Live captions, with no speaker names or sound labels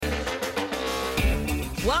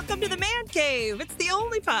Welcome to the Man Cave. It's the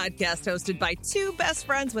only podcast hosted by two best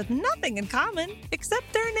friends with nothing in common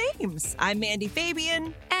except their names. I'm Mandy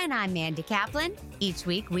Fabian. And I'm Mandy Kaplan. Each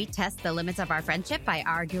week, we test the limits of our friendship by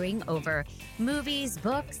arguing over movies,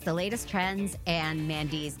 books, the latest trends, and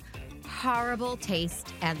Mandy's horrible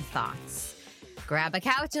taste and thoughts. Grab a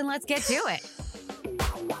couch and let's get to it.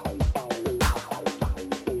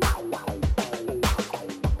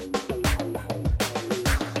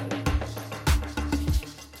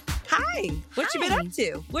 What you been up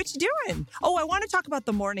to? What you doing? Oh, I want to talk about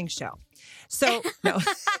the morning show. So, no.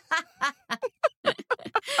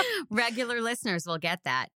 Regular listeners will get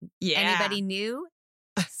that. Yeah. Anybody new?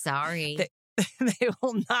 Sorry. They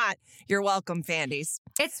will not. You're welcome, Fandies.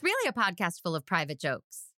 It's really a podcast full of private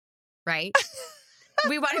jokes, right?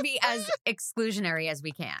 We want to be as exclusionary as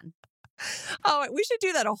we can. Oh, we should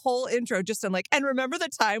do that a whole intro just on and remember the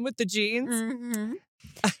time with the jeans?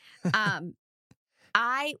 Mm-hmm.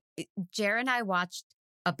 Jer and I watched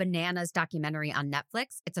a bananas documentary on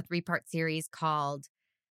Netflix. It's a 3-part series called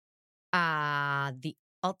The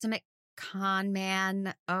Ultimate Con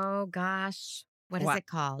Man. Oh, gosh. What is it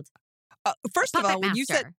called? First Puppet of all, when Master. you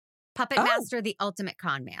said... Puppet Master, The Ultimate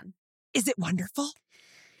Con Man. Is it wonderful?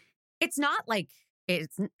 It's not like...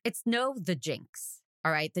 It's no The Jinx,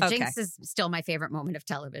 all right? The Jinx is still my favorite moment of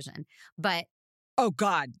television. But... Oh,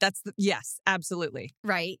 God. Yes, absolutely.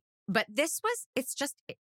 Right? But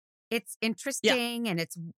it's interesting and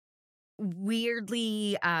it's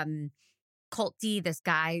weirdly culty. This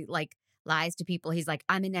guy lies to people. He's like,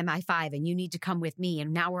 I'm in MI5 and you need to come with me.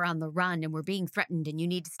 And now we're on the run and we're being threatened and you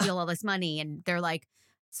need to steal all this money. And they're like,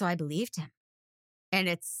 so I believed him. And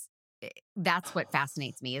that's what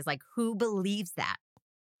fascinates me is who believes that?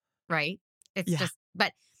 Right?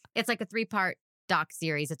 But it's like a 3-part doc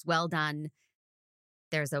series. It's well done.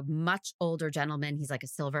 There's a much older gentleman. He's like a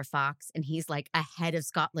silver fox, and he's like ahead of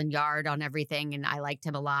Scotland Yard on everything. And I liked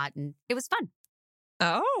him a lot, and it was fun.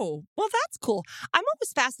 Oh, well, that's cool. I'm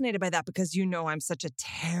always fascinated by that because I'm such a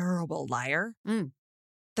terrible liar.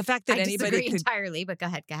 The fact that anybody disagree entirely, but go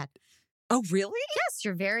ahead. Oh, really? Yes,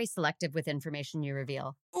 you're very selective with information you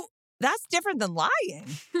reveal. Oh, that's different than lying.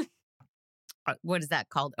 What is that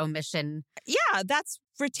called? Omission? Yeah, that's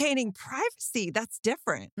retaining privacy. That's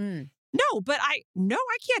different. No, but I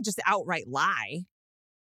can't just outright lie.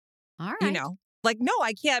 All right. No,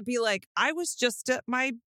 I can't be like, I was just at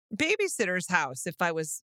my babysitter's house if I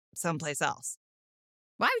was someplace else.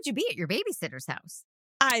 Why would you be at your babysitter's house?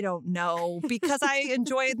 I don't know, because I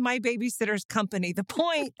enjoyed my babysitter's company. The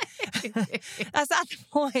point, that's not the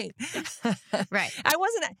point. Right. I'm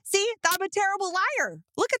a terrible liar.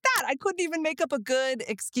 Look at that. I couldn't even make up a good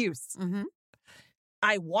excuse. Mm-hmm.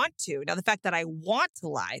 I want to. Now, the fact that I want to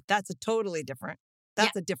lie, that's a different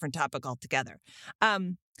topic altogether. I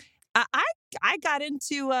got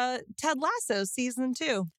into Ted Lasso season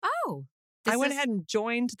 2. Oh. I went ahead and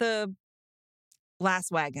joined the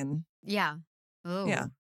last wagon. Yeah. Oh. Yeah.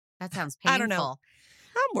 That sounds painful. I don't know.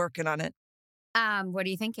 I'm working on it. What are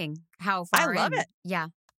you thinking? How far I love it. Yeah.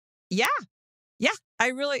 Yeah. Yeah. I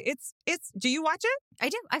really, it's, do you watch it? I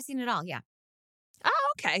do. I've seen it all. Yeah.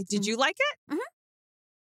 Oh, okay. Did you like it? Mm-hmm.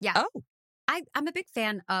 Yeah. Oh. I'm a big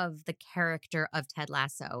fan of the character of Ted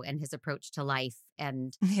Lasso and his approach to life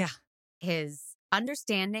and his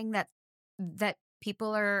understanding that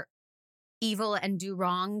people are evil and do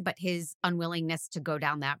wrong, but his unwillingness to go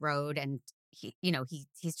down that road. And he's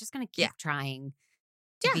just going to keep trying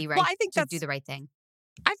to be right. Well, I think to do the right thing.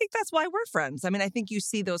 I think that's why we're friends. I mean, I think you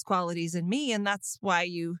see those qualities in me, and that's why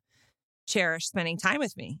you cherish spending time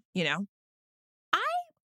with me,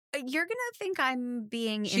 You're going to think I'm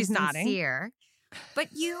being She's insincere, nodding. But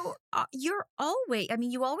you're always,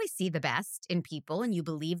 you always see the best in people and you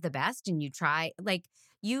believe the best and you try,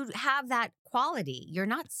 you have that quality. You're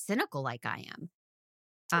not cynical like I am.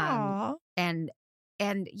 Aww.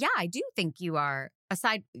 And yeah, I do think you are,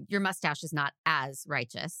 aside, your mustache is not as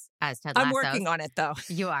righteous as Ted Lasso's. I'm working on it though.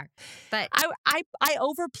 You are. But I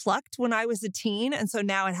overplucked when I was a teen, and so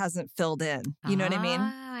now it hasn't filled in. You know what I mean? Oh,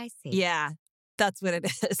 I see. Yeah. That's what it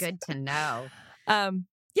is. Good to know.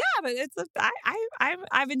 Yeah, but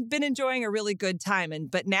I've been enjoying a really good time,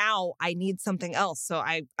 but now I need something else. So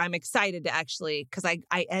I'm excited to actually, because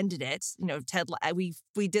I ended it. Ted, we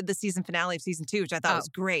did the season finale of season 2, which I thought was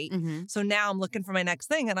great. Mm-hmm. So now I'm looking for my next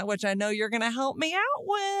thing, which I know you're going to help me out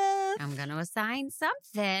with. I'm going to assign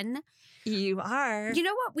something. You are. You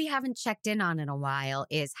know what we haven't checked in on in a while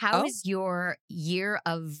is how is your year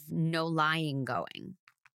of no lying going?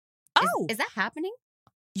 Is that happening?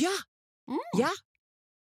 Yeah. Yeah.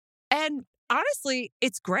 And honestly,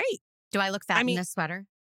 it's great. Do I look fat in this sweater?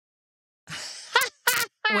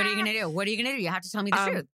 What are you going to do? What are you going to do? You have to tell me the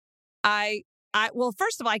truth. Well,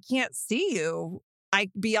 first of all, I can't see you.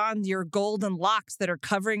 Beyond your golden locks that are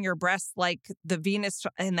covering your breasts like the Venus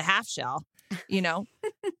in the half shell, you know?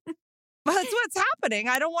 But that's what's happening.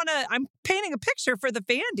 I'm painting a picture for the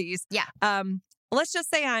Fandies. Yeah. Let's just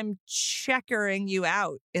say I'm checkering you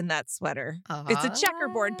out in that sweater. It's a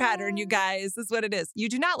checkerboard pattern, you guys, is what it is. You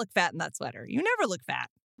do not look fat in that sweater. You never look fat.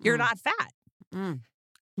 You're not fat.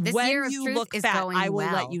 This when year of you truth look is fat, going I will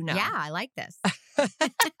well. let you know. Yeah, I like this.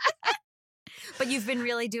 But you've been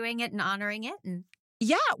really doing it and honoring it.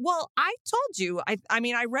 Yeah, well, I told you. I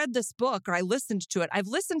mean, I read this book or I listened to it. I've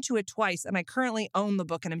listened to it twice, and I currently own the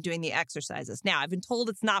book and I'm doing the exercises. Now, I've been told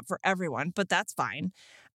it's not for everyone, but that's fine.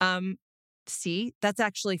 See, that's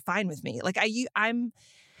actually fine with me. Like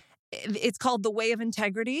it's called The Way of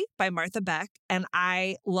Integrity by Martha Beck. And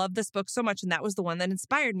I love this book so much. And that was the one that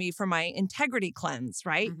inspired me for my integrity cleanse,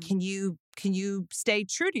 right? Mm-hmm. Can you stay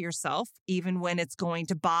true to yourself even when it's going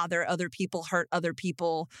to bother other people, hurt other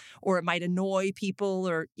people, or it might annoy people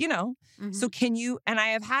or, so can you, and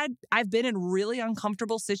I've been in really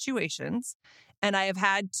uncomfortable situations and I have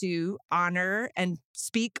had to honor and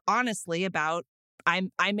speak honestly about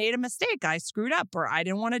I made a mistake. I screwed up, or I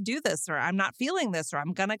didn't want to do this, or I'm not feeling this, or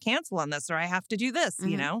I'm going to cancel on this, or I have to do this,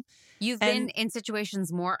 You've been in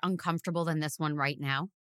situations more uncomfortable than this one right now.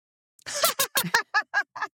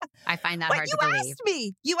 I find that hard to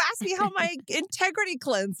believe. You asked me how my integrity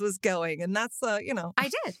cleanse was going, and that's, I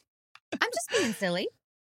did. I'm just being silly.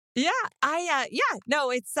 Yeah.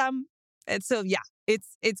 No, it's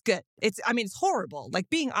good. It's horrible. Like,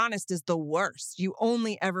 being honest is the worst. You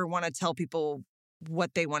only ever want to tell people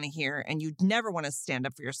what they want to hear, and you never want to stand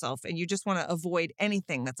up for yourself, and you just want to avoid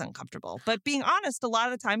anything that's uncomfortable. But being honest a lot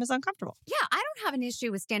of the time is uncomfortable. Yeah, I don't have an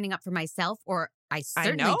issue with standing up for myself, or I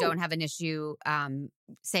certainly don't have an issue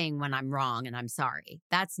saying when I'm wrong and I'm sorry.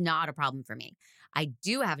 That's not a problem for me. I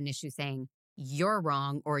do have an issue saying you're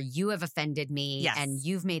wrong, or you have offended me, and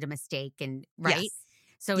you've made a mistake, and right? Yes.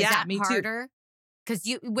 So is that harder? Because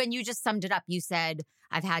when you just summed it up, you said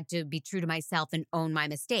I've had to be true to myself and own my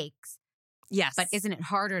mistakes. Yes. But isn't it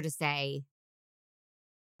harder to say,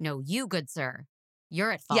 no, you, good sir,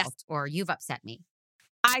 you're at fault, or you've upset me?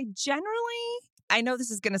 I know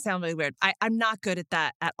this is going to sound really weird. I'm not good at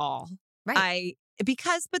that at all. Right.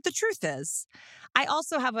 But the truth is, I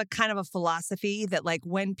also have a kind of a philosophy that, like,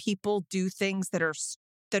 when people do things that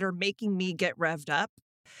are making me get revved up,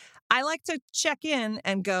 I like to check in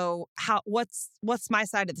and go, what's my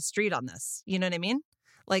side of the street on this? You know what I mean?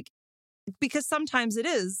 Like, because sometimes it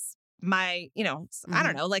is my, I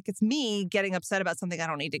don't know, like, it's me getting upset about something I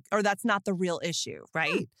don't need to, or that's not the real issue,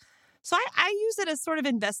 right? So I use it as sort of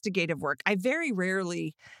investigative work. I very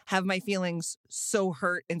rarely have my feelings so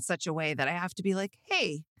hurt in such a way that I have to be like,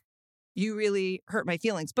 hey, you really hurt my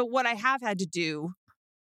feelings. But what I have had to do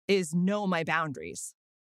is know my boundaries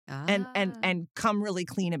and come really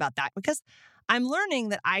clean about that, because I'm learning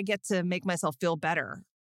that I get to make myself feel better,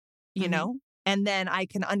 you know? And then I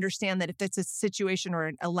can understand that if it's a situation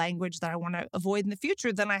or a language that I want to avoid in the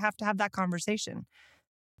future, then I have to have that conversation.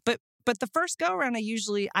 But the first go around,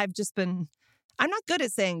 I'm not good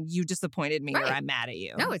at saying you disappointed me or I'm mad at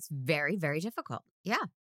you. No, it's very, very difficult. Yeah.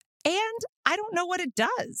 And I don't know what it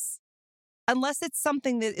does unless it's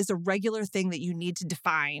something that is a regular thing that you need to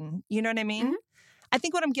define. You know what I mean? Mm-hmm. I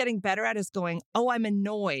think what I'm getting better at is going, oh, I'm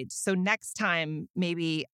annoyed. So next time,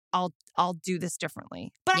 maybe I'll do this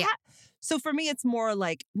differently. But so for me, it's more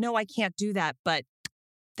like, no, I can't do that, but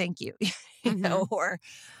thank you, you know,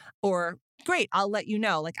 or great, I'll let you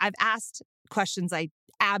know. Like, I've asked questions I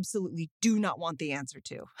absolutely do not want the answer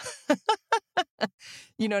to.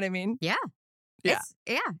 You know what I mean? Yeah.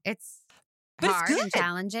 It's hard and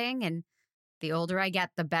challenging. And the older I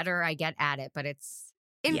get, the better I get at it. But it's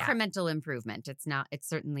incremental improvement. It's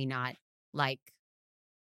certainly not like,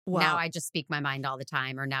 now I just speak my mind all the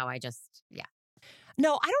time, or now I just,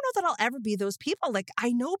 No, I don't know that I'll ever be those people. Like,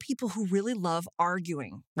 I know people who really love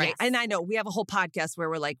arguing, right? Yes. And I know we have a whole podcast where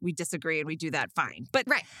we're like, we disagree and we do that fine. But,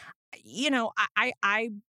 you know,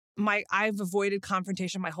 I've avoided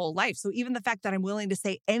confrontation my whole life. So even the fact that I'm willing to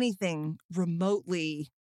say anything remotely,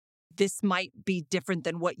 this might be different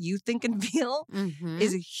than what you think and feel,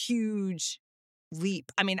 is a huge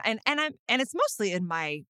leap. I mean, and it's mostly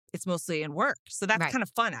in work. So that's kind of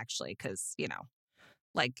fun, actually, because, you know,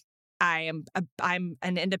 like, I'm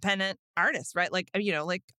an independent artist, right? Like, you know,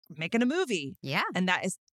 like making a movie. Yeah. And that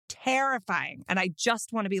is terrifying. And I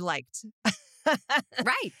just want to be liked.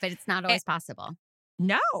 Right. But it's not always possible.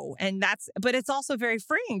 No. But it's also very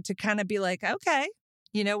freeing to kind of be like, okay,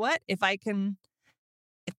 you know what? If I can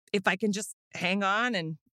just hang on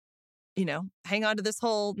and hang on to this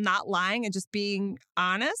whole not lying and just being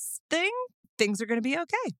honest thing, things are going to be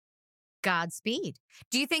okay. Godspeed.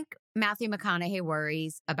 Do you think Matthew McConaughey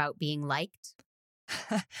worries about being liked?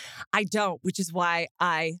 I don't, which is why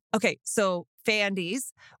so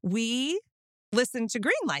Fandies, we listened to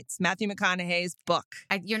Green Lights, Matthew McConaughey's book.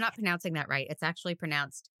 You're not pronouncing that right. It's actually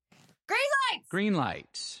pronounced Green Lights. Green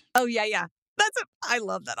Lights. Oh, yeah. I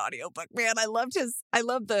love that audiobook, man. I love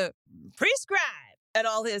the prescribe and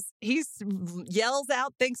all he yells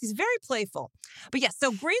out things. He's very playful. But yes,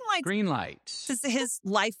 so Green Lights is his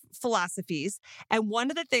life philosophies. And one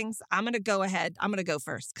of the things I'm going to go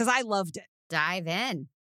first because I loved it. Dive in.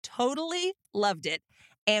 Totally loved it.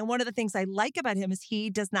 And one of the things I like about him is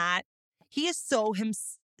he is so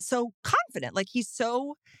confident. Like he's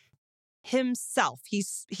so himself.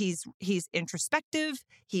 He's introspective.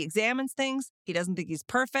 He examines things. He doesn't think he's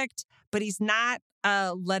perfect, but he's not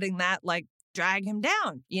letting that like drag him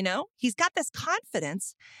down. He's got this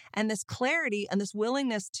confidence and this clarity and this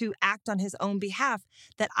willingness to act on his own behalf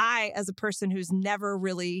that I, as a person who's never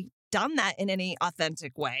really done that in any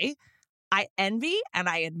authentic way, I envy and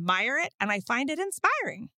I admire it and I find it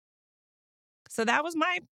inspiring. So that was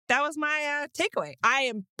my takeaway. I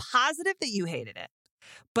am positive that you hated it,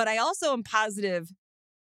 but I also am positive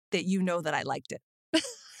that that I liked it.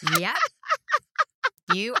 Yep.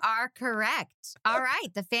 You are correct. All right.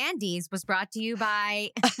 The Fandies was brought to you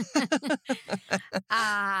by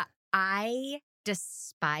I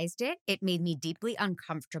despised it. It made me deeply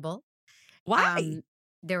uncomfortable. Why?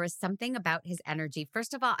 There was something about his energy.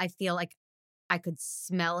 First of all, I feel like I could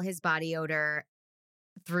smell his body odor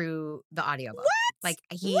through the audiobook. What?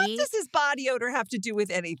 What does his body odor have to do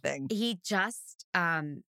with anything? He just,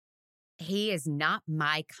 he is not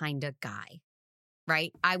my kind of guy,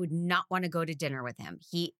 right? I would not want to go to dinner with him.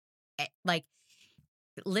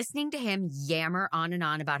 Listening to him yammer on and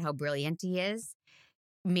on about how brilliant he is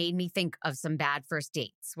made me think of some bad first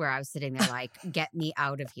dates where I was sitting there like, get me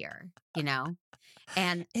out of here,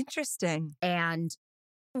 And interesting. And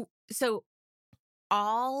so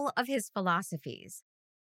all of his philosophies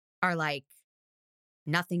are like,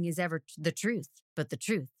 nothing is ever the truth, but the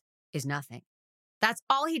truth is nothing. That's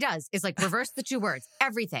all he does is like reverse the two words,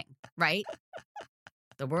 everything, right?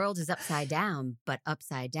 The world is upside down, but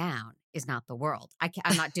upside down is not the world.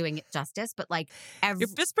 I'm not doing it justice, but like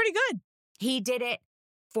it's pretty good. He did it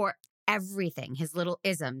for everything, his little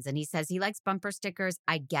isms. And he says he likes bumper stickers.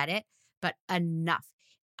 I get it, but enough.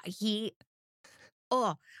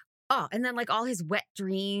 And then like all his wet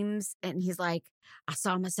dreams. And he's like, I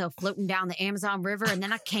saw myself floating down the Amazon River and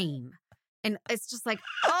then I came. And it's just like,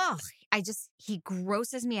 he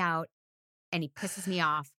grosses me out and he pisses me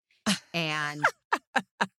off. And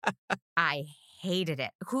I hated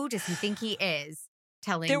it. Who does he think he is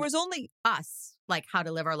telling there was only us like how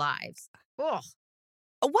to live our lives? Ugh.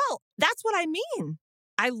 Well, that's what I mean.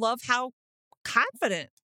 I love how confident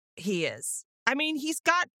he is. I mean, he's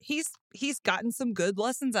gotten some good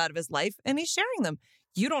lessons out of his life and he's sharing them.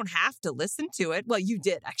 You don't have to listen to it. Well, you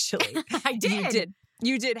did actually. I did.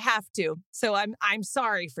 You did have to. So I'm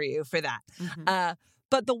sorry for you for that. Mm-hmm.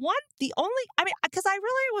 But because I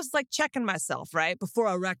really was like checking myself, right? Before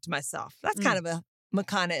I wrecked myself. That's kind of a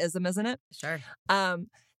McConaughey-ism, isn't it? Sure.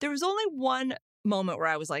 There was only one moment where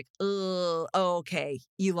I was like, oh, okay,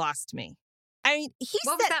 you lost me. I mean,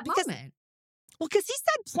 what was that moment? Well, because he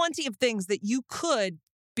said plenty of things that you could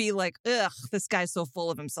be like, ugh, this guy's so full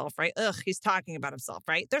of himself, right? Ugh, he's talking about himself,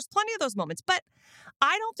 right? There's plenty of those moments, but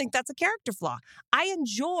I don't think that's a character flaw. I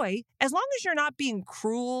enjoy, as long as you're not being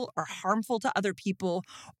cruel or harmful to other people,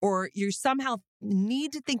 or you somehow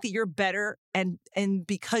need to think that you're better and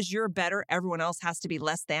because you're better, everyone else has to be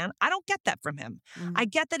less than. I don't get that from him. Mm-hmm. I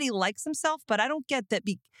get that he likes himself, but I don't get that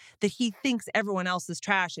that he thinks everyone else is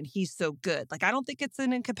trash and he's so good. Like, I don't think it's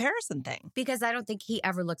an in comparison thing. Because I don't think he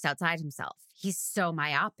ever looks outside himself. He's so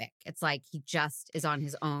myopic. It's like he just is on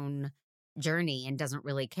his own journey and doesn't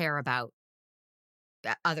really care about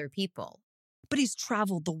other people. But he's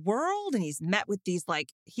traveled the world and he's met with these,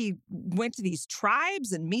 like, he went to these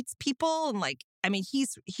tribes and meets people. And like, I mean,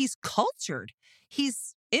 he's cultured.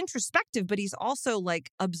 He's introspective, but he's also like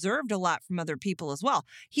observed a lot from other people as well.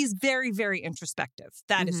 He's very, very introspective.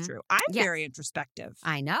 That is true. I'm very introspective.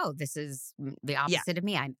 I know. This is the opposite of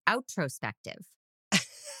me. I'm outrospective.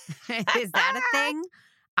 Is that a thing?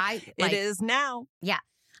 It is now. Yeah.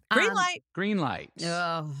 Green light. Green light.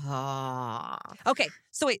 Okay.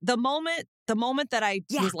 So wait, the moment that I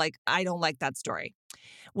was like, I don't like that story,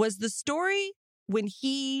 was the story when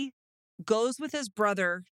he goes with his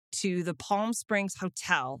brother to the Palm Springs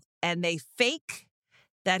hotel and they fake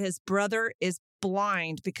that his brother is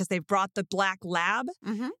blind because they've brought the black lab.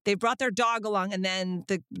 Mm-hmm. They brought their dog along, and then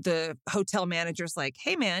the hotel manager's like,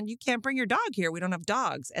 hey, man, you can't bring your dog here. We don't have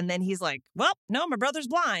dogs. And then he's like, well, no, my brother's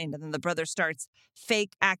blind. And then the brother starts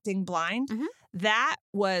fake acting blind. Mhm. That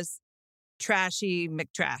was trashy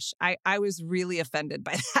McTrash. I was really offended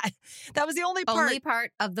by that. That was the only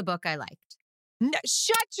part of the book I liked. No,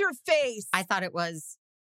 shut your face. I thought it was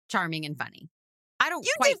charming and funny. I don't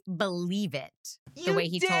You quite believe it the way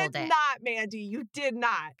he told it. You did not, Mandy. You did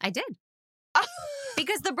not. I did.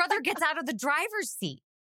 Because the brother gets out of the driver's seat.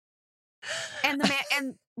 And the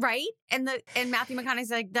man and Matthew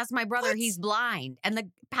McConaughey's like, that's my brother. What? He's blind. And the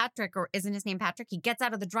Patrick, or isn't his name Patrick? He gets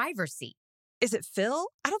out of the driver's seat. Is it Phil?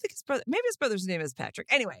 I don't think his brother. Maybe his brother's name is Patrick.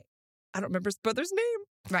 Anyway, I don't remember his brother's name.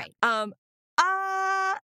 Right.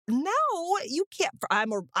 No, you can't.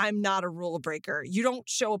 I'm not a rule breaker. You don't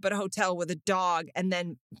show up at a hotel with a dog and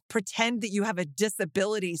then pretend that you have a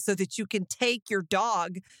disability so that you can take your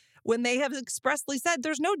dog when they have expressly said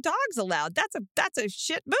there's no dogs allowed. That's a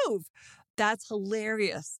shit move. That's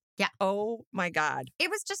hilarious. Yeah. Oh my God. It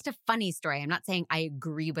was just a funny story. I'm not saying I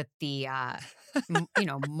agree with the,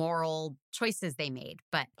 moral choices they made,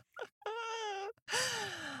 but.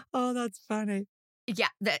 Oh, that's funny. Yeah,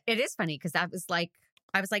 it is funny because I was like,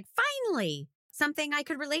 finally, something I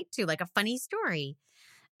could relate to, like a funny story.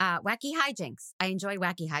 Wacky hijinks. I enjoy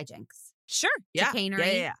wacky hijinks. Sure. Yeah.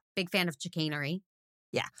 Chicanery. Yeah. Big fan of chicanery.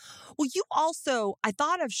 Yeah. Well, I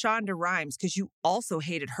thought of Shonda Rhimes because you also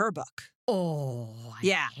hated her book. Oh,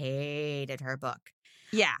 I hated her book.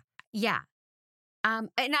 Yeah. Yeah. And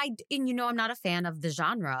I'm not a fan of the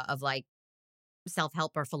genre of like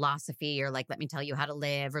self-help or philosophy or like, let me tell you how to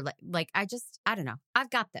live or I don't know. I've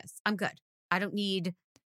got this. I'm good. I don't need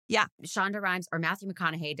Shonda Rhimes or Matthew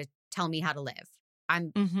McConaughey to tell me how to live.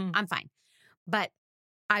 I'm fine. But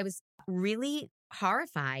I was really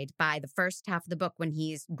horrified by the first half of the book when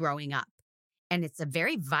he's growing up. And it's a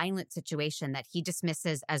very violent situation that he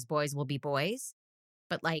dismisses as boys will be boys.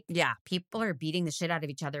 But people are beating the shit out of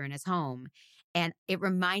each other in his home. And it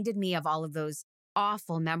reminded me of all of those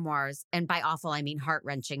awful memoirs. And by awful, I mean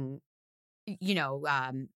heart-wrenching,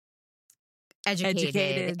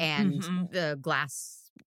 educated and the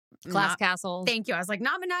Glass Castle. Thank you. I was like,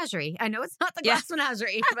 not Menagerie. I know it's not the Glass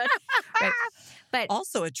Menagerie, but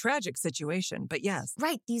also a tragic situation. But yes,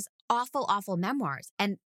 right. These awful, awful memoirs,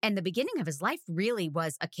 and the beginning of his life really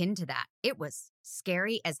was akin to that. It was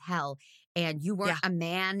scary as hell, and you weren't a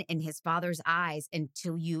man in his father's eyes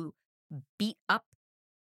until you beat up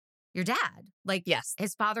your dad. Like, yes,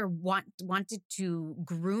 his father wanted to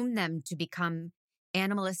groom them to become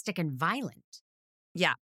animalistic and violent.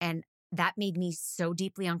 Yeah. And that made me so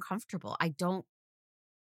deeply uncomfortable.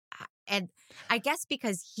 And I guess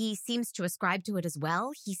because he seems to ascribe to it as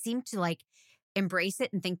well, he seemed to embrace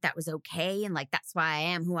it and think that was okay. And that's why I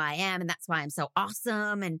am who I am. And that's why I'm so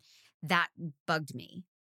awesome. And that bugged me.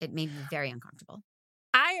 It made me very uncomfortable.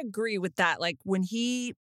 I agree with that. When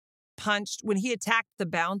he attacked the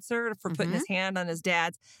bouncer for putting his hand on his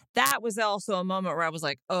dad's, that was also a moment where I was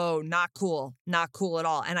like, oh, not cool at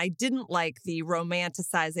all. And I didn't like the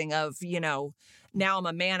romanticizing of, now I'm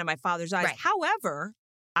a man in my father's eyes. Right. However,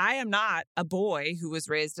 I am not a boy who was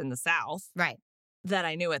raised in the South. Right. That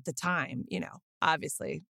I knew at the time,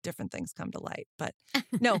 obviously different things come to light, but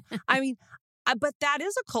no, I mean, but that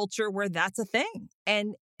is a culture where that's a thing.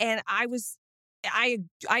 And I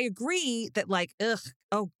agree that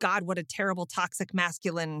oh God, what a terrible toxic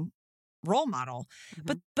masculine role model.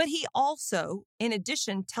 Mm-hmm. But he also, in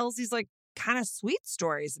addition, tells these kind of sweet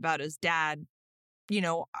stories about his dad,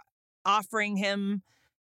 offering him,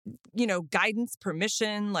 guidance,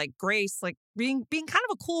 permission, grace, being kind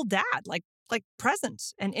of a cool dad,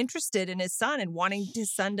 present and interested in his son and wanting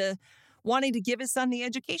to give his son the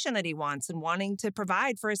education that he wants and wanting to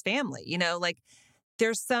provide for his family.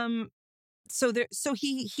 There's some. So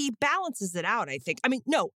he balances it out, I think. I mean,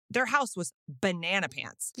 no, their house was banana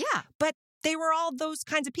pants. Yeah. But they were all those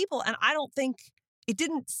kinds of people. And I don't think, it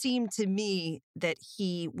didn't seem to me that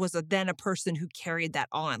he was then a person who carried that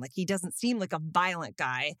on. He doesn't seem like a violent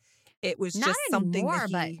guy. It was not just something anymore,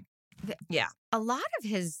 that he... Yeah. A lot of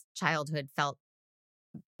his childhood felt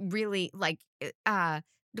really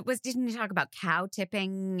didn't he talk about cow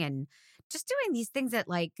tipping and just doing these things that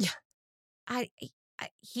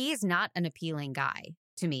he is not an appealing guy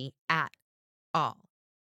to me at all.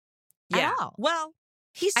 Yeah. At all. Well,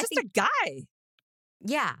 he's just a guy.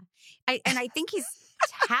 Yeah. I think he's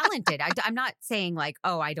talented. I'm not saying I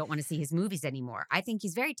don't want to see his movies anymore. I think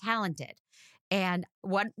he's very talented. And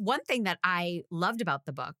one thing that I loved about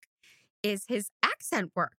the book is his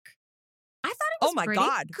accent work. I thought it Oh my pretty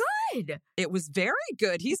God. good. It was very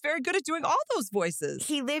good. He's very good at doing all those voices.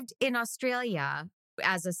 He lived in Australia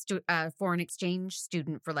as a foreign exchange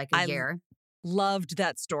student for like a I year. loved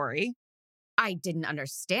that story. I didn't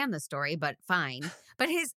understand the story, but fine. But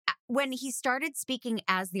when he started speaking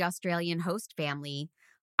as the Australian host family,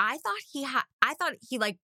 I thought he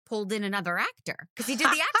like pulled in another actor because he did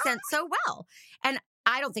the accent so well. And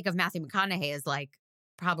I don't think of Matthew McConaughey as like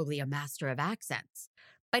probably a master of accents,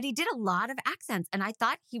 but he did a lot of accents, and I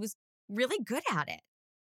thought he was really good at it.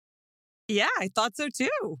 Yeah, I thought so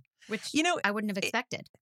too. Which I wouldn't have expected.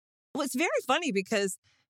 Well, it's very funny because,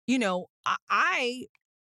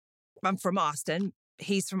 I'm from Austin.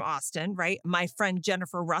 He's from Austin, right? My friend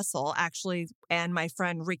Jennifer Russell actually and my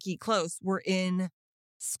friend Ricky Close were in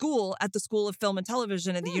school at the School of Film and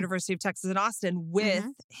Television at the University of Texas in Austin with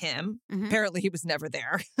him. Apparently he was never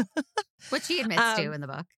there. Which he admits to in the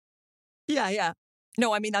book. Yeah.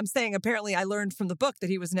 No, I mean, I'm saying apparently I learned from the book that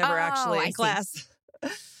he was never actually in class.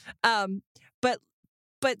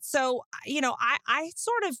 But so,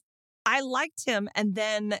 I liked him. And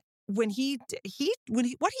then when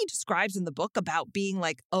what he describes in the book about being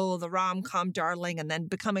like, oh, the rom-com darling, and then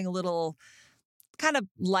becoming a little kind of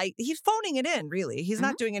light, he's phoning it in, really. He's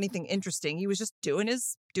not doing anything interesting. He was just doing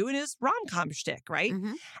his rom-com shtick, right?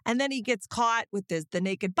 And then he gets caught with the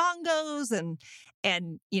naked bongos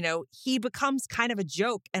and he becomes kind of a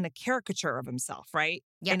joke and a caricature of himself, right?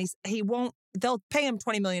 Yeah. And they'll pay him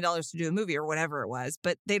 $20 million to do a movie or whatever it was,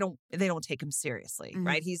 but they don't take him seriously,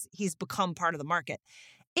 right? He's become part of the market.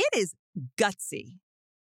 It is gutsy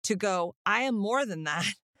to go, I am more than that.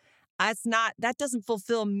 That doesn't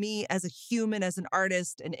fulfill me as a human, as an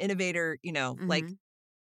artist, an innovator, like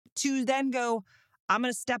to then go, I'm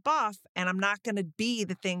going to step off and I'm not going to be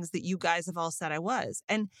the things that you guys have all said I was.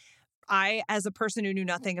 And I, as a person who knew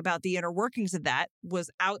nothing about the inner workings of that, was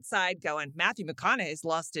outside going, Matthew McConaughey's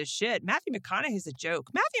lost his shit. Matthew McConaughey's a joke.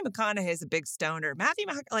 Matthew McConaughey's a big stoner.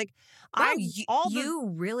 You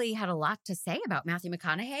really had a lot to say about Matthew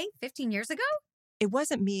McConaughey 15 years ago? It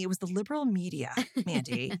wasn't me. It was the liberal media,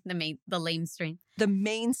 Mandy. the mainstream. The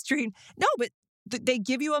mainstream. No, but they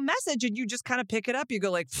give you a message and you just kind of pick it up. You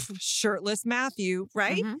go like, shirtless Matthew,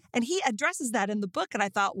 right? And he addresses that in the book. And I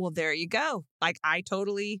thought, well, there you go. Like,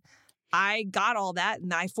 I got all that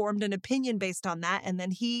and I formed an opinion based on that. And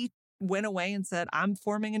then he went away and said, I'm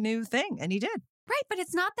forming a new thing. And he did. Right. But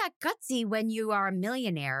it's not that gutsy when you are a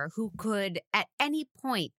millionaire who could at any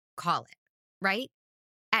point call it, right?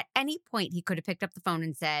 At any point, he could have picked up the phone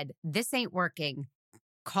and said, this ain't working.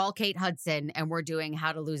 Call Kate Hudson and we're doing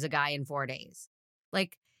How to Lose a Guy in 4 days.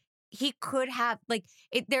 Like, he could have,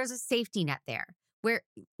 there's a safety net there where,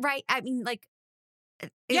 right? I mean,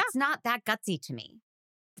 it's not that gutsy to me.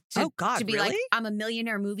 Oh, God, to be really? like, I'm a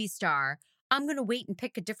millionaire movie star. I'm going to wait and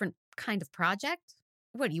pick a different kind of project.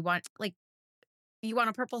 What do you want? You want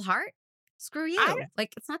a Purple Heart? Screw you.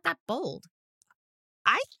 It's not that bold.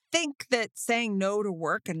 I think that saying no to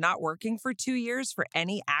work and not working for 2 years for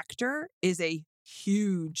any actor is a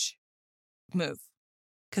huge move.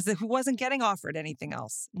 Because if he wasn't getting offered anything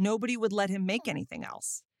else, nobody would let him make anything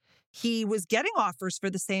else. He was getting offers for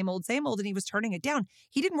the same old, and he was turning it down.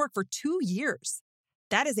 He didn't work for 2 years.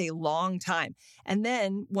 That is a long time. And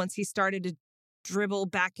then once he started to dribble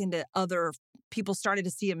back into other people started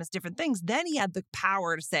to see him as different things, then he had the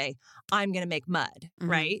power to say, I'm going to make mud,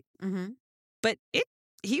 right? But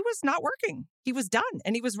he was not working. He was done,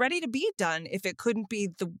 and he was ready to be done if it couldn't be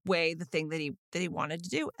the thing that he wanted to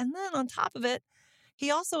do. And then on top of it,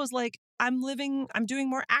 he also was like, I'm doing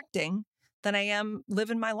more acting than I am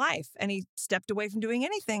living my life. And he stepped away from doing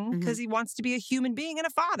anything because he wants to be a human being and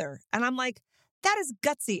a father. And I'm like, that is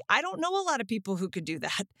gutsy. I don't know a lot of people who could do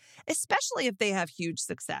that, especially if they have huge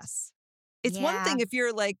success. It's one thing if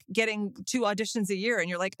you're like getting 2 auditions a year and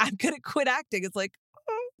you're like, I'm going to quit acting. It's like,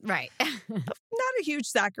 right. Not a huge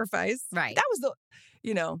sacrifice. Right. That was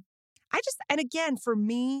and again, for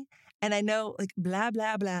me, and I know like blah,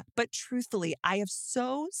 blah, blah, but truthfully, I have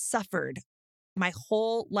so suffered my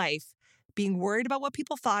whole life being worried about what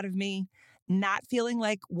people thought of me, not feeling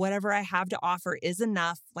like whatever I have to offer is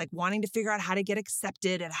enough, like wanting to figure out how to get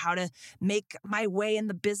accepted and how to make my way in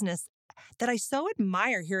the business, that I so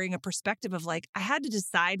admire hearing a perspective of like, I had to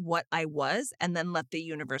decide what I was and then let the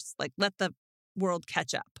universe, let the world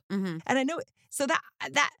catch up. And I know, so that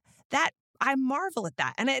I marvel at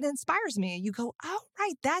that. And it inspires me. You go, oh,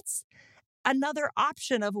 right, that's another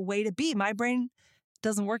option of a way to be. My brain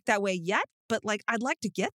doesn't work that way yet, but I'd like to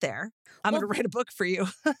get there. I'm going to write a book for you.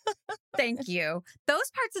 Thank you.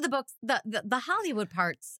 Those parts of the book, the Hollywood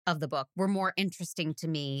parts of the book were more interesting to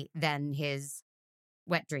me than his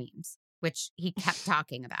wet dreams, which he kept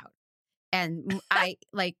talking about. And I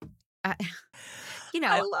like, uh, you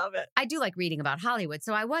I know, love it. I do like reading about Hollywood.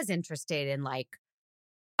 So I was interested in like,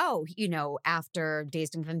 oh, after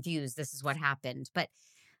Dazed and Confused, this is what happened. But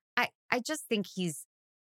I just think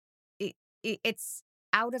it's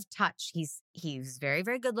out of touch. He's very,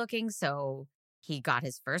 very good looking. So he got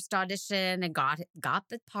his first audition and got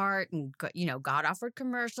the part and got offered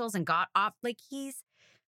commercials and got off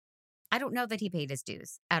I don't know that he paid his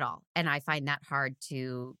dues at all. And I find that hard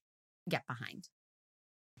to get behind.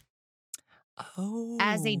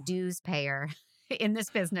 As a Oh, dues payer in this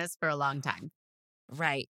business for a long time.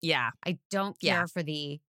 right. Yeah. I don't Yeah. care for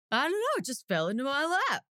I don't know, it just fell into my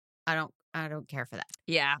lap. I don't care for that.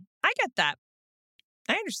 Yeah. I get that.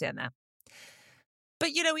 I understand that. But,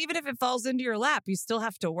 even if it falls into your lap, you still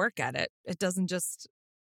have to work at it. It doesn't just,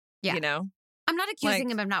 Yeah. I'm not accusing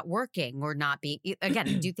like- him of not working or not being, again,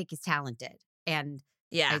 I do think he's talented. And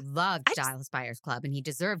yeah. I loved I just- Dallas Buyers Club and he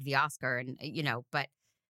deserved the Oscar and, but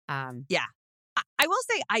I will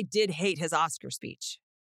say I did hate his Oscar speech.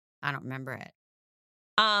 I don't remember it.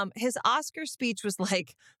 His Oscar speech was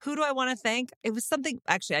like, who do I want to thank? It was something,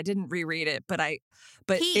 actually, I didn't reread it, but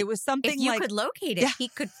it was something If you like, could locate it, he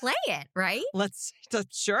could play it, right?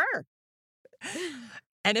 sure.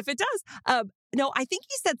 And if it does, no, I think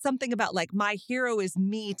he said something about like, my hero is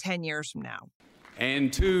me 10 years from now.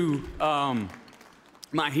 And to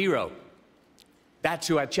my hero, that's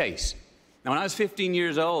who I chase. Now, when I was 15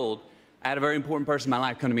 years old, I had a very important person in my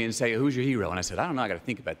life come to me and say, who's your hero? And I said, I don't know, I got to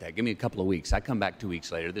think about that. Give me a couple of weeks. I come back 2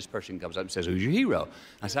 weeks later. This person comes up and says, who's your hero?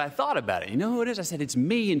 I said, I thought about it. You know who it is? I said, it's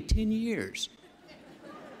me in 10 years.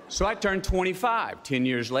 So I turned 25 10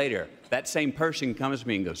 years later. That same person comes to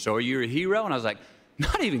me and goes, so are you a hero? And I was like,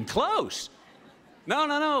 not even close.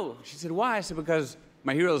 No. She said, why? I said, because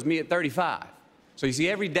my hero is me at 35. So you see,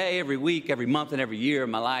 every day, every week, every month, and every year of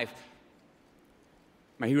my life,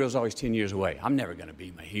 my hero's always 10 years away. I'm never going to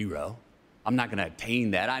be my hero. I'm not going to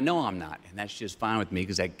attain that. I know I'm not. And that's just fine with me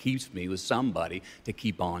because that keeps me with somebody to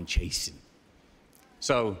keep on chasing.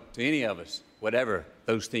 So to any of us, whatever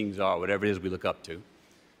those things are, whatever it is we look up to,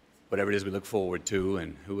 whatever it is we look forward to,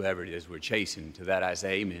 and whoever it is we're chasing, to that I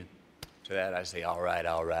say amen. To that I say, all right.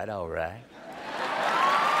 And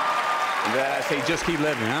to that I say, just keep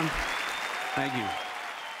living, huh? Thank you.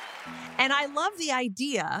 And I love the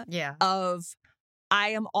idea of I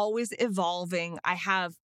am always evolving. I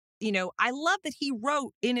have, I love that he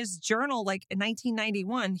wrote in his journal, like in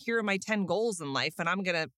 1991, here are my 10 goals in life. And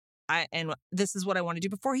and this is what I want to do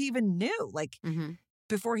before he even knew, like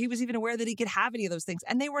before he was even aware that he could have any of those things.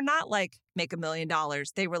 And they were not like make $1 million.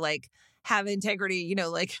 They were like have integrity,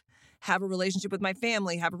 like have a relationship with my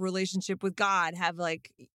family, have a relationship with God, have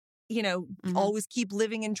like, always keep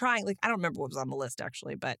living and trying. Like, I don't remember what was on the list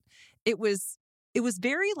actually, but it was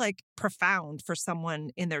very like profound for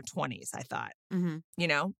someone in their 20s, I thought,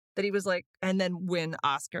 that he was like, and then win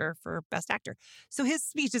Oscar for Best Actor. So his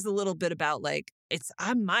speech is a little bit about like,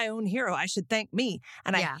 I'm my own hero. I should thank me.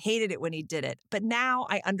 And I hated it when he did it. But now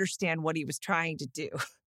I understand what he was trying to do,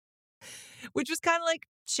 which was kind of like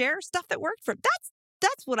share stuff that worked for him.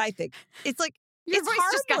 That's what I think. It's like, Your voice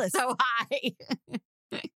just got harmless. so high.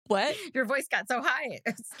 What? Your voice got so high.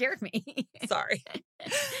 It scared me. Sorry.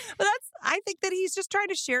 But I think that he's just trying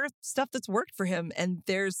to share stuff that's worked for him. And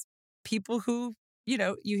there's people who, you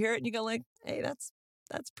hear it and you go like, hey, that's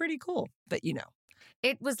pretty cool. But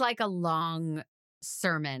It was like a long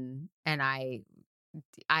sermon, and I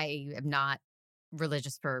am not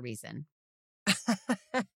religious for a reason.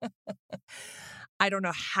 I don't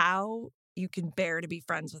know how you can bear to be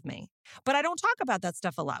friends with me, but I don't talk about that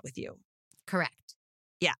stuff a lot with you. Correct.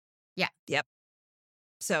 Yep.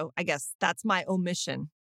 So I guess that's my omission.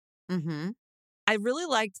 Mm-hmm. I really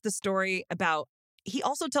liked the story about, he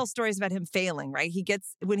also tells stories about him failing, right?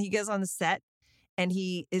 When he gets on the set and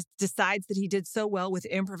he decides that he did so well with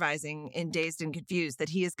improvising in Dazed and Confused that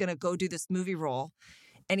he is going to go do this movie role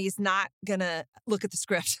and he's not going to look at the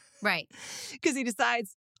script. Right. Because he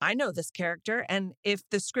decides, I know this character, and if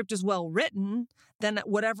the script is well written, then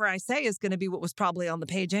whatever I say is going to be what was probably on the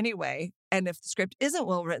page anyway. And if the script isn't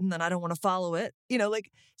well written, then I don't want to follow it.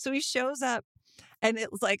 So he shows up and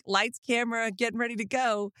it was like lights, camera, getting ready to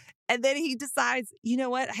go. And then he decides, you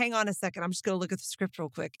know what? Hang on a second. I'm just going to look at the script real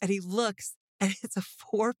quick. And he looks and it's a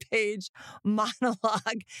 4-page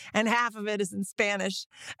monologue and half of it is in Spanish.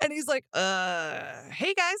 And he's like,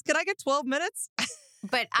 hey guys, can I get 12 minutes?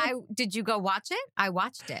 But did you go watch it? I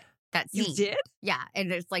watched it. That scene. You did? Yeah.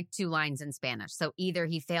 And it's like 2 lines in Spanish. So either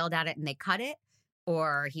he failed at it and they cut it,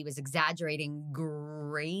 or he was exaggerating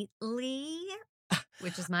greatly,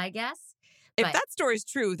 which is my guess. If that story's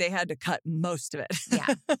true, they had to cut most of it.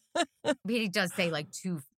 Yeah. But he does say like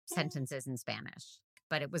 2 sentences in Spanish,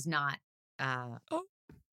 but it was not Oh.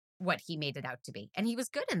 what he made it out to be. And he was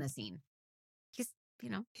good in the scene. He's,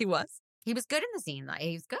 He was. he was good in the scene. Like,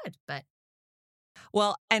 he was good, but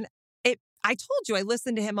Well, and I told you I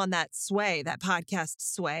listened to him on that podcast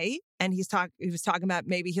Sway, and he was talking about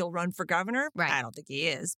maybe he'll run for governor. Right. I don't think he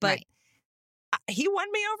is, but right. he won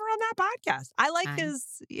me over on that podcast. I like Fine.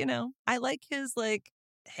 his like,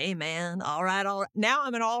 hey man, all right. Now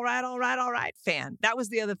I'm an all right fan. That was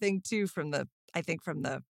the other thing too from the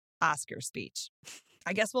Oscar speech.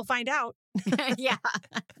 I guess we'll find out. Yeah.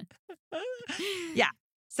 Yeah.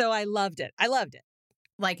 So I loved it.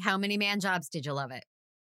 Like, how many man jobs did you love it?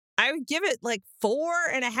 I would give it like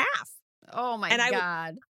 4.5. Oh my And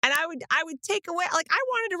God. And I would take away, like, I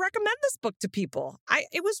wanted to recommend this book to people.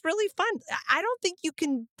 It was really fun. I don't think you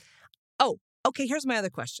can. Oh, okay. Here's my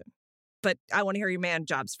other question, but I want to hear your man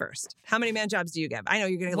jobs first. How many man jobs do you give? I know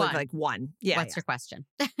you're going to One. live like one. Yeah. What's your question?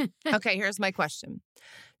 Okay. Here's my question.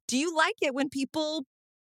 Do you like it when people,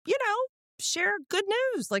 share good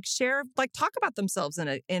news, like talk about themselves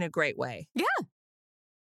in a great way? Yeah.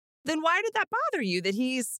 Then why did that bother you that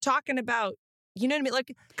he's talking about, you know what I mean? Like,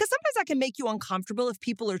 because sometimes that can make you uncomfortable if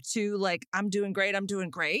people are too like, I'm doing great.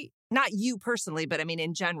 Not you personally, but I mean,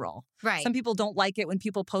 in general. Right. Some people don't like it when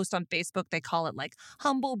people post on Facebook. They call it like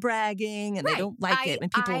humble bragging, and Right. they don't like it when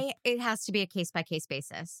people. It has to be a case by case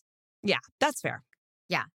basis. Yeah, that's fair.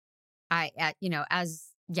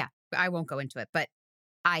 I won't go into it, but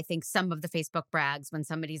I think some of the Facebook brags when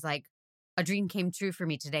somebody's like, a dream came true for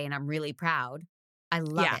me today and I'm really proud. I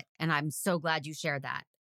love Yeah. it. And I'm so glad you shared that.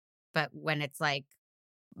 But when it's like,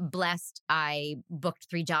 blessed, I booked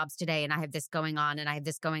 3 jobs today and I have this going on and I have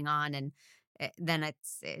this going on. And then it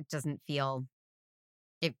doesn't feel,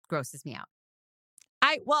 it grosses me out.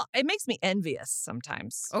 It makes me envious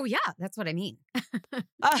sometimes. Oh yeah, that's what I mean.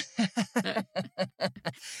 Uh,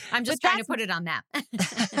 I'm just But trying to put it on that. Fair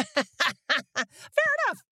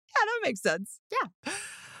enough. Yeah, that makes sense. Yeah.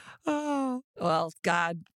 Oh, well,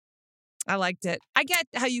 God, I liked it. I get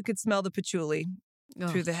how you could smell the patchouli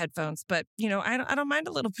through the headphones, but I don't mind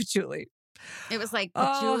a little patchouli. It was like Oh.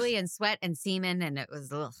 patchouli and sweat and semen, and it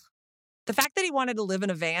was ugh. The fact that he wanted to live in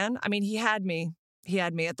a van, I mean, he had me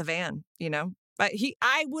at the van, But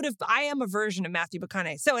I am a version of Matthew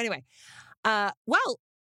McConaughey. So anyway,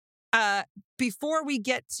 before we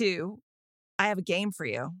get to, I have a game for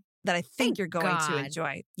you that I think Thank you're going to God.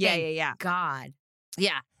 enjoy. Thank Yeah. God.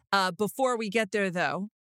 Yeah. Before we get there, though,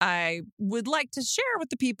 I would like to share with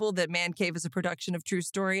the people that Man Cave is a production of True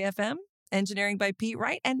Story FM, engineering by Pete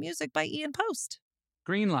Wright, and music by Ian Post.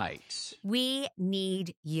 Green light. We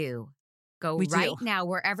need you. Go We do. right now,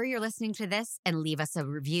 wherever you're listening to this, and leave us a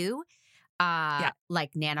review.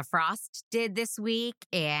 Like Nana Frost did this week.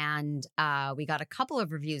 And we got a couple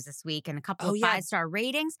of reviews this week and a couple of 5-star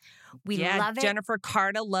ratings. We love it. Jennifer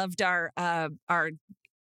Carta loved our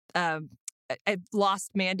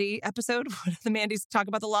Lost Mandy episode. The Mandys talk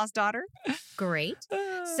about the lost daughter. Great.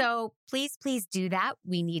 So please do that.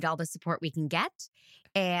 We need all the support we can get.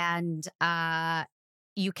 And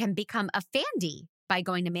you can become a Fandy by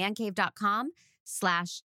going to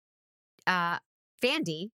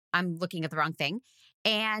mancave.com/Fandy. I'm looking at the wrong thing.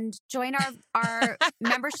 And join our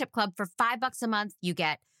membership club for $5 a month. You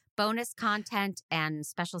get bonus content and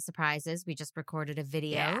special surprises. We just recorded a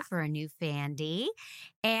video for a new Fandy.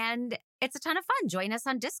 And it's a ton of fun. Join us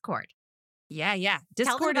on Discord. Yeah. Tell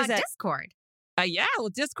them Discord about is at Discord.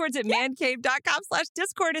 Discord's at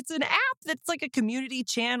mancave.com/Discord. It's an app that's like a community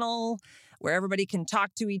channel where everybody can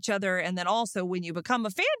talk to each other. And then also when you become a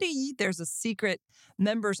Fandy, there's a secret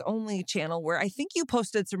members only channel where I think you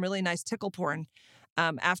posted some really nice tickle porn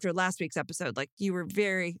after last week's episode. Like you were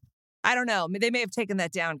I don't know, they may have taken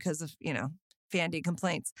that down because of, Fandy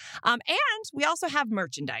complaints. And we also have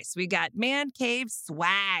merchandise. We got Man Cave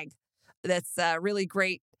swag. That's really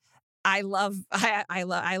great. I love my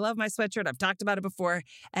sweatshirt. I've talked about it before.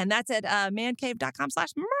 And that's at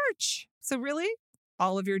mancave.com/merch. So really,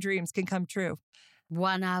 all of your dreams can come true.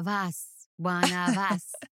 One of us.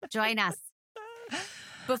 Join us.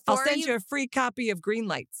 I'll send you a free copy of Green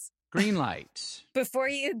Lights. Green light. Before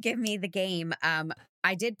you give me the game,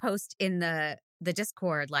 I did post in the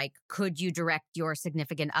Discord, like, could you direct your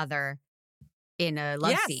significant other in a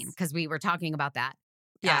love scene? Because we were talking about that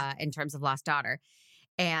in terms of Lost Daughter.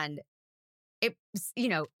 And it,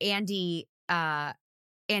 Andy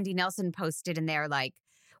Nelson posted in there like,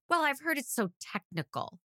 well, I've heard it's so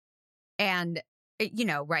technical and,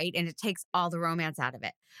 right. And it takes all the romance out of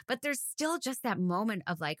it. But there's still just that moment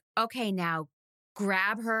of like, okay, now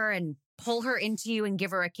grab her and pull her into you and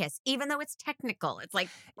give her a kiss, even though it's technical. It's like,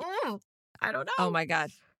 I don't know. Oh my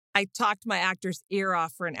God. I talked my actor's ear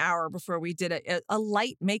off for an hour before we did a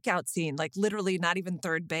light makeout scene, like literally not even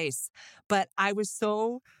third base. But I was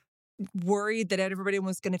so worried that everybody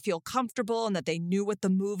was going to feel comfortable and that they knew what the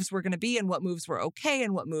moves were going to be and what moves were okay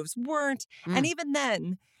and what moves weren't. And even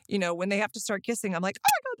then, when they have to start kissing, I'm like, oh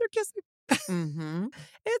my God, they're kissing. Mm-hmm.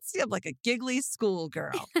 It's like a giggly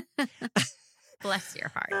schoolgirl. Bless your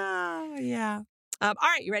heart. Oh, yeah. All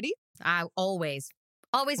right, you ready? Always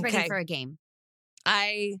ready Okay. for a game.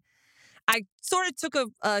 I sort of took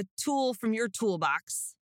a tool from your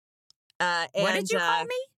toolbox. What did you call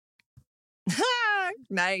me?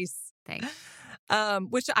 Nice. Thanks.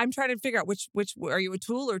 Which I'm trying to figure out which are you, a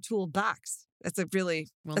tool or toolbox? That's a really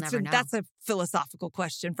Never know. That's a philosophical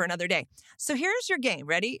question for another day. So here's your game.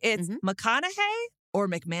 Ready? It's McConaughey or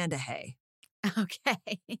McMandahay.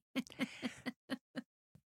 Okay.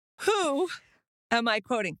 Who am I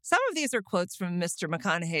quoting? Some of these are quotes from Mr.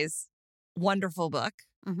 McConaughey's wonderful book,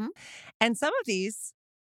 and some of these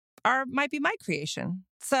might be my creation.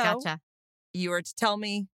 So Gotcha. you are to tell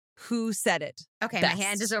me who said it. Okay, best. my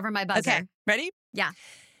hand is over my buzzer. Okay, ready? Yeah.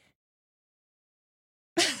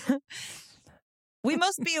 We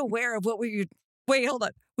must be aware of what we... Wait, hold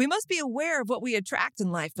on. We must be aware of what we attract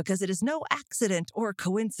in life because it is no accident or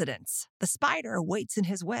coincidence. The spider waits in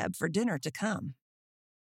his web for dinner to come.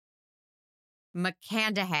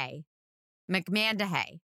 McMandahay.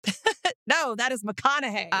 No, that is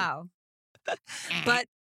McConaughey. Oh. But,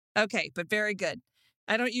 okay, but very good.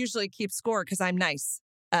 I don't usually keep score because I'm nice,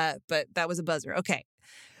 but that was a buzzer. Okay.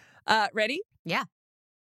 Ready? Yeah.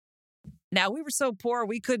 Now, we were so poor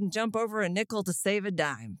we couldn't jump over a nickel to save a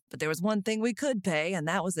dime. But there was one thing we could pay, and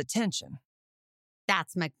that was attention.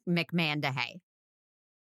 That's McMandahay.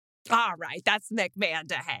 All right, that's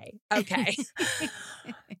McMandahay. Okay.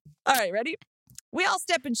 All right, ready? We all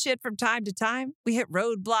step in shit from time to time. We hit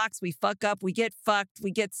roadblocks, we fuck up, we get fucked,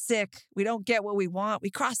 we get sick, we don't get what we want. We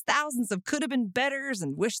cross thousands of could have been betters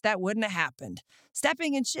and wish that wouldn't have happened.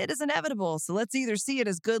 Stepping in shit is inevitable, so let's either see it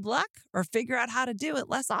as good luck or figure out how to do it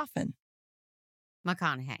less often.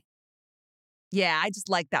 McConaughey. Yeah, I just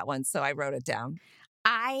like that one, so I wrote it down.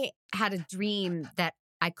 I had a dream that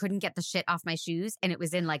I couldn't get the shit off my shoes, and it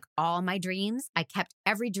was in like all my dreams. I kept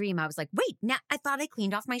every dream. I was like, wait, now I thought I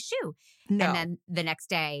cleaned off my shoe. No. And then the next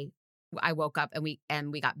day I woke up and we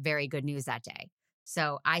got very good news that day.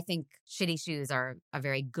 So I think shitty shoes are a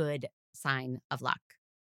very good sign of luck.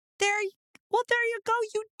 There you go.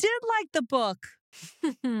 You did like the book.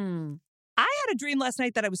 I had a dream last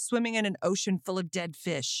night that I was swimming in an ocean full of dead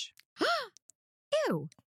fish. Ew.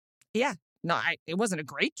 Yeah. No, it wasn't a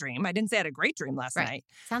great dream. I didn't say I had a great dream last night.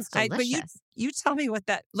 Sounds delicious. But you tell me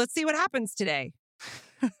let's see what happens today.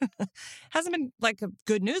 Hasn't been like a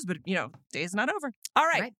good news, but day's not over. All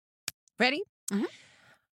right. Ready? Mm-hmm.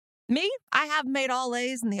 Me, I haven't made all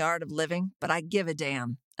A's in the art of living, but I give a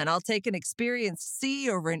damn. And I'll take an experienced C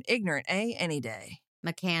over an ignorant A any day.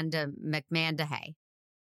 McMandahay.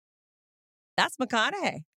 That's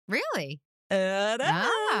McConaughey. Really? It is.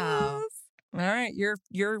 Oh. All right, you're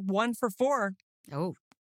 1 for 4. Oh.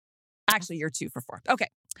 Actually, you're 2 for 4. Okay.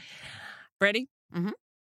 Ready? Mm-hmm.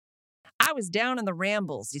 I was down in the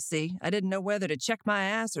rambles, you see. I didn't know whether to check my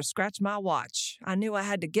ass or scratch my watch. I knew I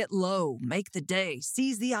had to get low, make the day,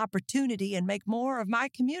 seize the opportunity, and make more of my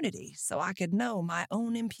community so I could know my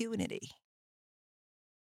own impunity.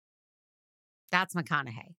 That's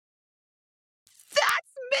McConaughey.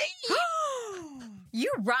 That's me! You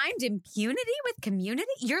rhymed impunity with community?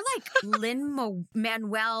 You're like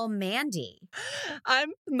Lin-Manuel Mandy.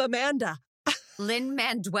 I'm Amanda.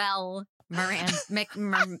 Lin-Manuel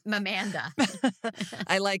Mamanda.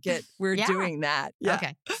 I like it. We're doing that.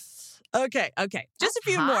 Yeah. Okay. Just a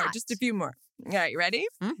few more. Just a few more. All right, you ready?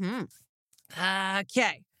 Mm-hmm.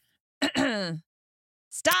 Okay.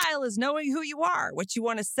 Style is knowing who you are, what you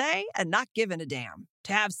want to say, and not giving a damn.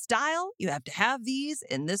 To have style, you have to have these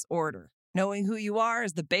in this order. Knowing who you are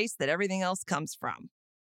is the base that everything else comes from.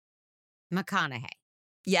 McConaughey.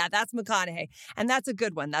 Yeah, that's McConaughey. And that's a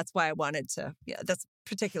good one. That's why I wanted to, that's a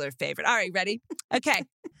particular favorite. All right, ready? Okay.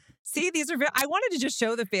 See, these are, I wanted to just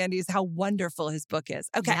show the Fandies how wonderful his book is.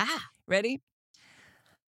 Okay. Yeah. Ready?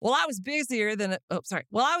 While I was busier than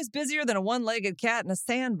a one-legged cat in a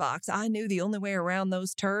sandbox, I knew the only way around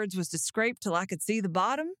those turds was to scrape till I could see the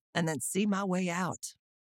bottom and then see my way out.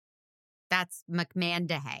 That's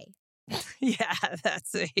McMandahay. Yeah,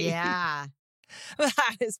 that's it. Yeah.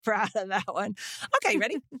 I was proud of that one. Okay,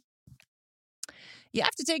 ready? You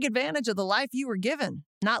have to take advantage of the life you were given,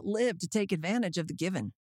 not live to take advantage of the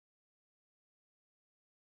given.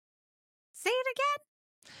 Say it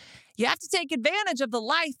again. You have to take advantage of the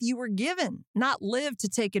life you were given, not live to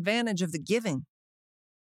take advantage of the giving.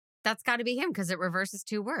 That's got to be him because it reverses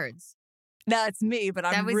 2 words. No, it's me, but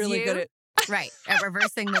I'm That was really you? good at. Right. At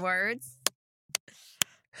reversing the words.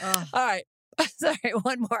 Ugh. All right. Sorry,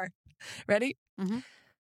 one more. Ready? Mhm.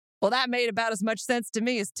 Well, that made about as much sense to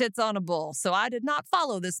me as tits on a bull, so I did not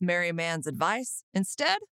follow this merry man's advice.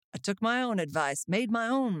 Instead, I took my own advice, made my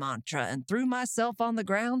own mantra, and threw myself on the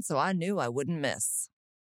ground so I knew I wouldn't miss.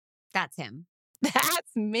 That's him.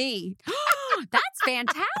 That's me. That's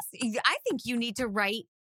fantastic. I think you need to write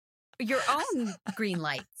your own green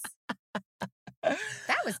lights.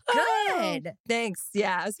 That was good. Oh, thanks.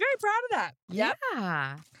 Yeah, I was very proud of that. Yep.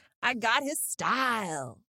 Yeah. I got his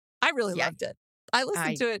style. I really Yeah. loved it. I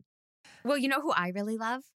listened to it. Well, you know who I really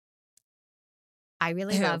love? I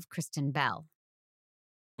really Who? love Kristen Bell.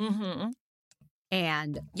 Mm-hmm.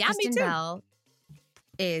 And Yeah, me Kristen too. Bell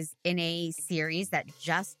is in a series that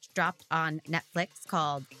just dropped on Netflix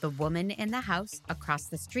called The Woman in the House Across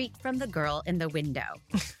the Street from the Girl in the Window.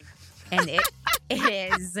 And it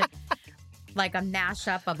is like a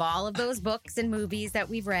mashup of all of those books and movies that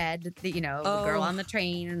we've read, the Girl Oh. on the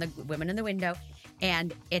Train and the Woman in the Window.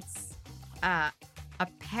 And it's a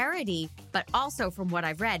parody, but also from what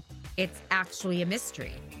I've read, it's actually a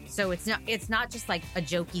mystery. So it's not just like a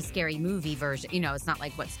jokey, scary movie version. It's not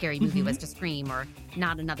like what Scary Movie was to Scream or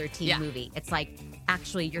not another teen Yeah. movie. It's like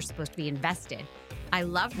actually you're supposed to be invested. I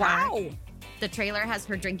love her. Wow. The trailer has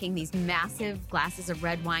her drinking these massive glasses of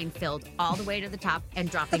red wine filled all the way to the top and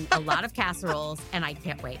dropping a lot of casseroles, and I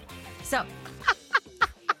can't wait. So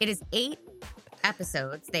it is 8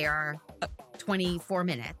 episodes. They are 24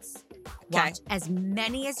 minutes. Watch as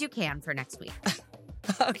many as you can for next week.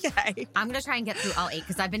 Okay. I'm going to try and get through all 8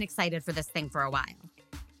 because I've been excited for this thing for a while.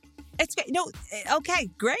 It's great. No, okay,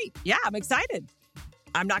 great. Yeah, I'm excited.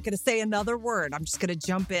 I'm not going to say another word. I'm just going to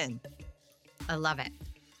jump in. I love it.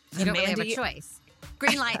 You don't really have a Mandy- choice.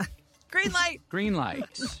 Green light. Green light. Green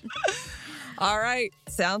lights. All right.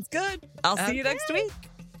 Sounds good. I'll see you next week.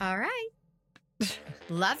 All right.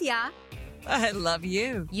 Love ya. I love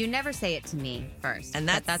you. You never say it to me first. And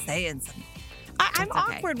but that's saying something. I'm That's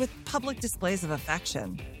okay. awkward with public displays of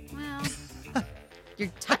affection. Well,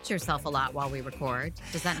 you touch yourself a lot while we record.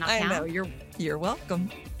 Does that not I count? know. You're welcome.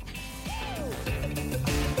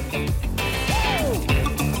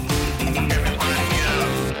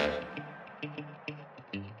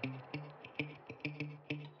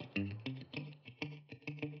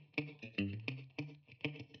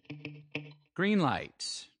 Green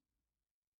lights.